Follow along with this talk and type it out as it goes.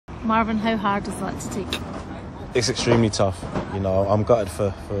Marvin, how hard is that to take? It's extremely tough. I'm gutted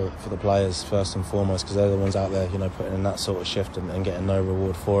for the players first and foremost, because they're the ones out there, putting in that sort of shift and getting no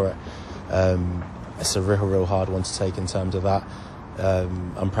reward for it. It's a real hard one to take in terms of that.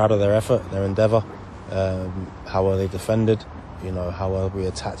 I'm proud of their effort, their endeavour, how well they defended, how well we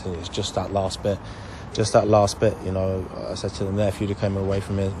attacked. It's just that last bit. I said to them there, if you'd have come away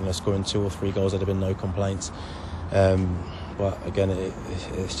from it, scoring 2 or 3 goals, there'd have been no complaints. But again,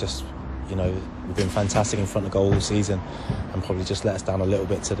 it's just, we've been fantastic in front of goal all season, and probably just let us down a little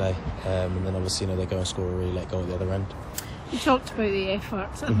bit today. And then obviously, they go and score a really late goal at the other end. You talked about the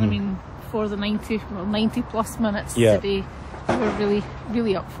effort, and I mean, for the 90 plus minutes Yeah. today, they were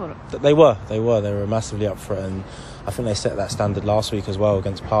really up for it. They were massively up for it, and I think they set that standard last week as well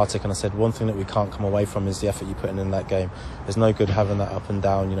against Partick. And I said one thing that we can't come away from is the effort you put in that game. There's no good having that up and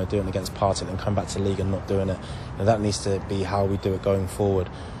down, doing it against Partick and come back to league and not doing it. That needs to be how we do it going forward.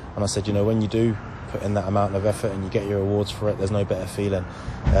 And I said, when you do put in that amount of effort and you get your rewards for it, there's no better feeling.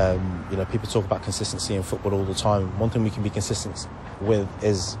 People talk about consistency in football all the time. One thing we can be consistent with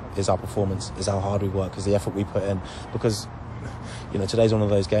is our performance, is how hard we work, is the effort we put in. Because today's one of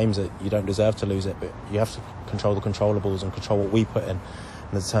those games that you don't deserve to lose it, but you have to control the controllables and control what we put in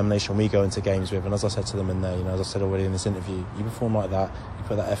and the determination we go into games with. And as I said to them in there, as I said already in this interview, you perform like that, you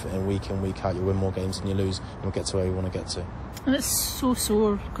put that effort in week out, you win more games than you lose, and you'll get to where you want to get to. And it's so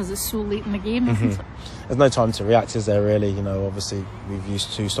sore because it's so late in the game, isn't it? There's no time to react, is there really? Obviously we've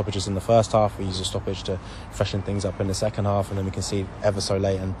used 2 stoppages in the first half, we use a stoppage to freshen things up in the second half, and then we can see ever so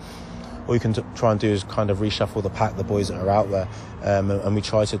late. And all you can try and do is kind of reshuffle the pack, the boys that are out there, and we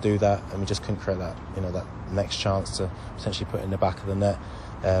try to do that, and we just couldn't create that, that next chance to potentially put it in the back of the net.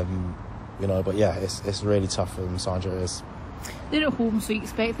 But yeah, it's really tough for them, Sandra. It is. They're at home, so you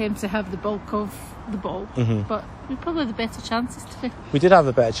expect them to have the bulk of the ball, but we probably had the better chances today. We did have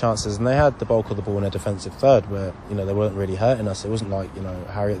the better chances, and they had the bulk of the ball in their defensive third, where they weren't really hurting us. It wasn't like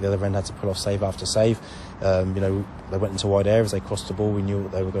Harry at the other end had to pull off save after save. They went into wide areas, they crossed the ball, we knew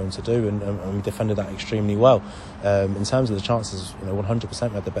what they were going to do, and we defended that extremely well. In terms of the chances, 100%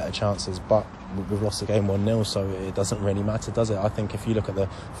 we had the better chances, but we've lost the game 1-0, so it doesn't really matter, does it? I think if you look at the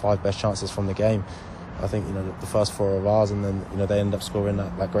 5 best chances from the game, I think the first 4 are ours, and then they end up scoring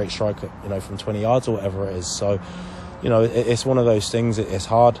that great strike from 20 yards or whatever it is. So it's one of those things. It's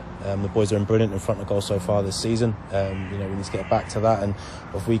hard. The boys have been brilliant in front of goal so far this season. We need to get back to that, and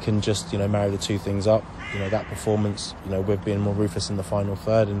if we can just marry the 2 things up, that performance, with being more ruthless in the final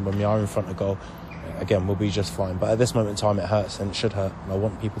third, and when we are in front of goal, again, we'll be just fine. But at this moment in time, it hurts, and it should hurt. And I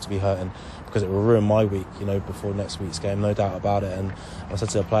want people to be hurting, because it will ruin my week, before next week's game, no doubt about it. And I said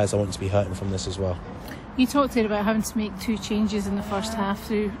to the players, I want to be hurting from this as well. You talked here about having to make 2 changes in the first half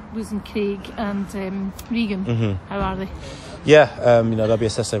through losing Craig and Regan. How are they? Yeah, they'll be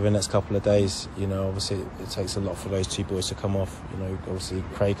assessed over the next couple of days. Obviously it takes a lot for those 2 boys to come off. Obviously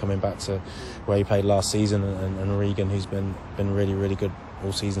Craig coming back to where he played last season, and Regan, who's been really good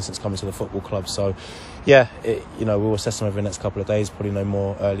all season since coming to the football club. So yeah, we'll assess them over the next couple of days, probably no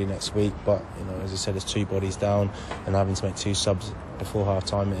more early next week. But as I said, there's 2 bodies down, and having to make 2 subs before half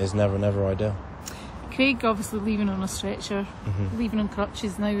time is never ideal. Craig obviously leaving on a stretcher, leaving on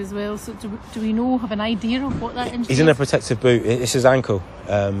crutches now as well. So do we have an idea of what that injury is? He's in a protective boot. It's his ankle.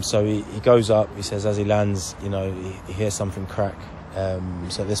 So he goes up. He says as he lands, he hears something crack.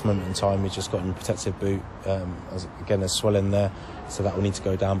 So at this moment in time, we've just got him in a protective boot. Again, there's swelling there, so that will need to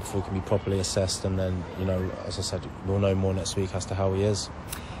go down before he can be properly assessed. And then, as I said, we'll know more next week as to how he is.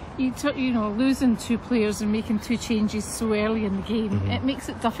 Losing 2 players and making 2 changes so early in the game, it makes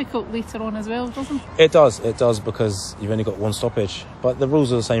it difficult later on as well, doesn't it? It does, because you've only got 1 stoppage. But the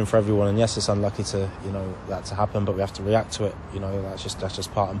rules are the same for everyone, and yes, it's unlucky to that to happen, but we have to react to it. That's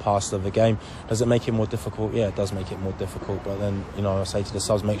just part and parcel of the game. Does it make it more difficult? Yeah, it does make it more difficult. But then I say to the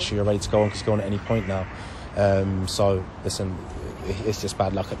subs, make sure you're ready to go on, because go on at any point now. So listen, it's just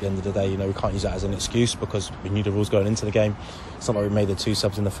bad luck at the end of the day. We can't use that as an excuse, because we knew the rules going into the game. It's not like we made the 2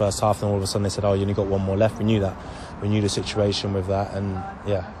 subs in the first half and all of a sudden they said, oh, you only got 1 more left. We knew that. We knew the situation with that, and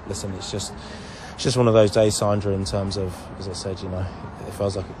yeah, listen, it's just one of those days, Sandra, in terms of, as I said, it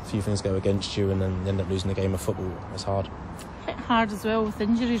feels like a few things go against you and then you end up losing the game of football. It's hard. A bit hard as well with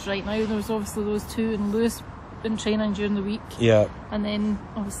injuries right now. There's obviously those 2, and Lewis been training during the week. Yeah. And then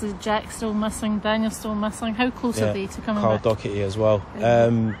obviously Jack's still missing, Daniel's still missing. How close are they to coming Carl back? Doherty as well.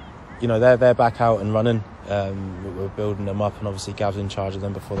 They're back out and running. We're building them up, and obviously Gav's in charge of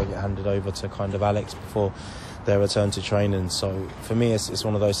them before they get handed over to kind of Alex before their return to training. So for me, it's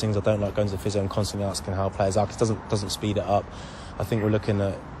one of those things. I don't like going to the physio and constantly asking how players are, because it doesn't speed it up. I think we're looking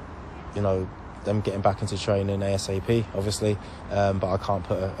at them getting back into training ASAP, obviously, but I can't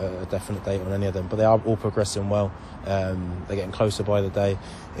put a definite date on any of them. But they are all progressing well. They're getting closer by the day.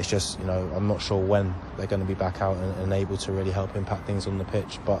 It's just, I'm not sure when they're going to be back out and able to really help impact things on the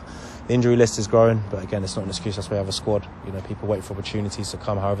pitch. But the injury list is growing. But again, it's not an excuse. That's why we have a squad. People wait for opportunities to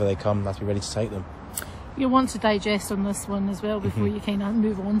come, however they come. They have to be ready to take them. You'll want to digest on this one as well before you kind of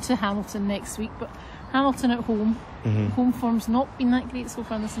move on to Hamilton next week. But Hamilton at home, home form's not been that great so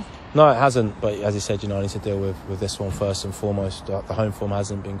far this season. No, it hasn't. But as you said, I need to deal with this one first and foremost. The home form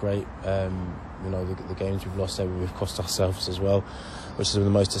hasn't been great. The games we've lost there, we've cost ourselves as well, which is the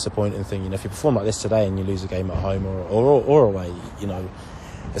most disappointing thing. If you perform like this today and you lose a game at home or away,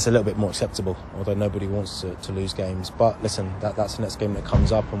 it's a little bit more acceptable, although nobody wants to lose games. But listen, that's the next game that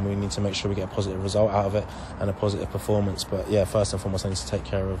comes up, and we need to make sure we get a positive result out of it and a positive performance. But yeah, first and foremost, I need to take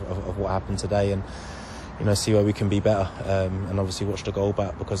care of what happened today and see where we can be better, and obviously watch the goal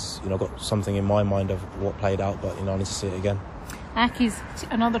back, because I've got something in my mind of what played out, but I need to see it again. Aki's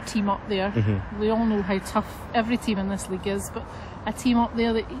another team up there. We all know how tough every team in this league is, but a team up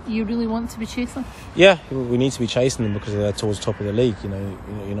there that you really want to be chasing? Yeah, we need to be chasing them because they're towards the top of the league.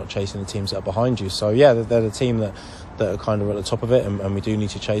 You're not chasing the teams that are behind you. So yeah, they're the team that are kind of at the top of it, and we do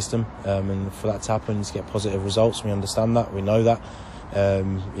need to chase them. And for that to happen, we need to get positive results. We understand that, we know that.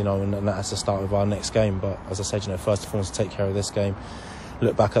 And that has to start with our next game. But as I said, first and foremost, take care of this game,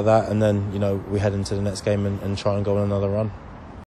 look back at that, and then we head into the next game and try and go on another run.